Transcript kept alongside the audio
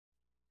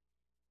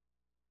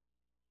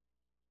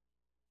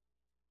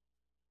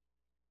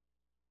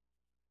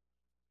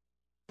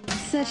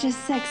such a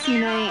sexy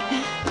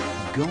night.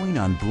 Going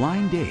on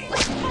blind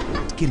dates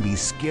can be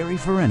scary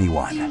for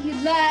anyone. Do you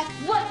like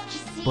what you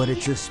see? But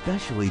it's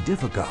especially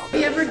difficult. Have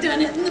you ever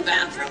done it in the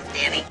bathroom,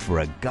 Danny? For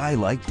a guy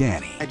like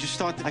Danny. I just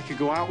thought that I could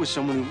go out with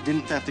someone who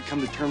didn't have to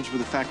come to terms with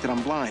the fact that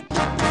I'm blind.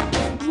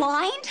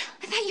 Blind?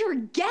 I thought you were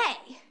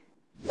gay.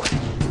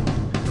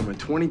 I'm a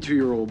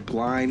 22-year-old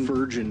blind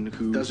virgin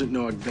who doesn't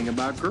know a thing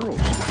about girls.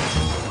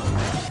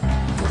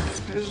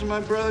 This is my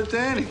brother,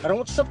 Danny. I don't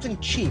want something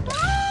cheap.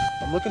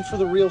 I'm looking for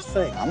the real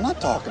thing. I'm not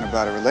talking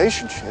about a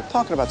relationship. I'm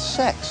talking about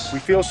sex. We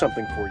feel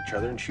something for each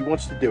other, and she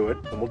wants to do it,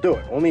 and we'll do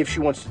it. Only if she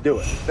wants to do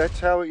it. That's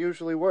how it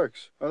usually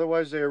works.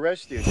 Otherwise, they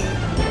arrest you.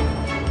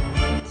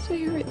 So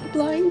you're really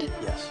blind?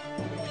 Yes.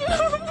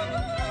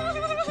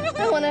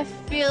 I want to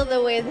feel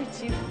the way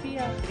that you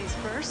feel. Ladies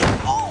first.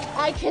 Oh,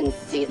 I can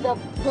see the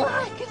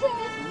blackness.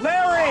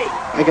 Larry!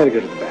 I gotta go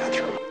to the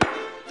bathroom.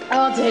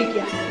 I'll take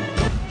you.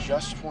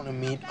 Just want to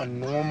meet a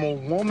normal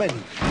woman.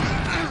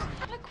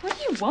 Look, what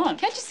do you want?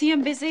 Can't you see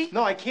I'm busy?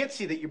 No, I can't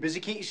see that you're busy.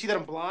 Can't you see that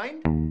I'm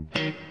blind?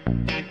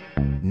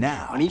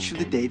 Now, On each of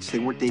the dates, they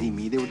weren't dating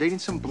me. They were dating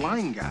some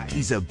blind guy.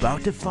 he's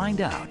about to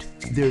find out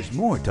there's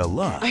more to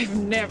love I've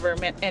never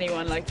met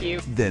anyone like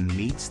you. than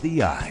meets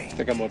the eye.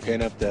 Think I'm okay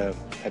enough to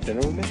have dinner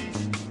with me?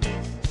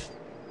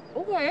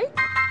 Okay.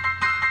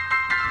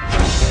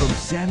 From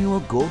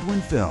Samuel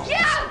Goldwyn Films,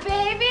 Yeah,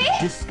 baby!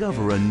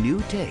 discover a new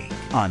take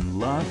on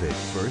love at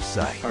first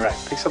sight. All right,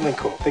 pick something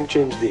cool. Think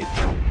James Dean.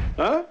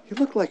 Huh? You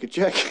look like a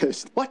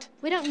jackass. What?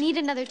 We don't need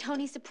another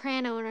Tony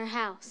Soprano in our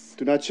house.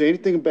 Do not say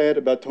anything bad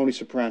about Tony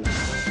Soprano.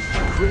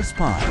 Chris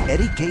Pine,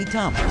 Eddie Kaye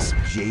Thomas,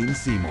 Jane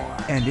Seymour,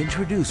 and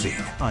introducing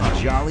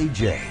Anjali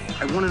Jay.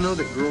 I want to know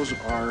that girls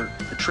are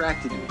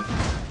attracted to me.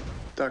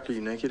 Doc, are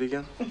you naked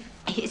again?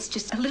 It's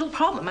just a little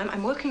problem.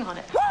 I'm working on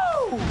it.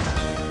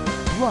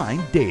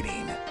 Blind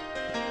Dating.